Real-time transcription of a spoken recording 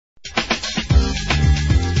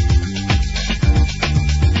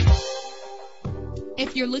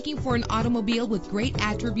you're looking for an automobile with great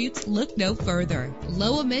attributes, look no further.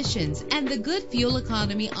 Low emissions and the good fuel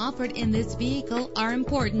economy offered in this vehicle are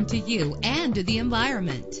important to you and to the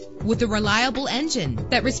environment. With a reliable engine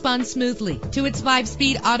that responds smoothly to its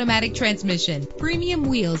 5-speed automatic transmission, premium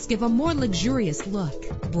wheels give a more luxurious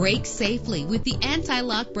look. Brake safely with the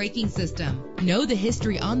anti-lock braking system. Know the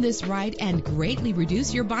history on this ride and greatly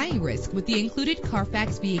reduce your buying risk with the included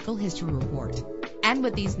Carfax Vehicle History Report. And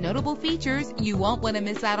with these notable features, you won't want to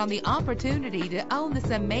miss out on the opportunity to own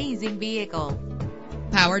this amazing vehicle.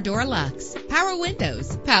 Power door locks, power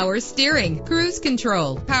windows, power steering, cruise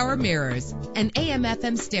control, power mirrors, an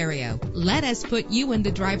AM/FM stereo. Let us put you in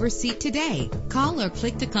the driver's seat today. Call or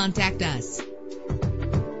click to contact us.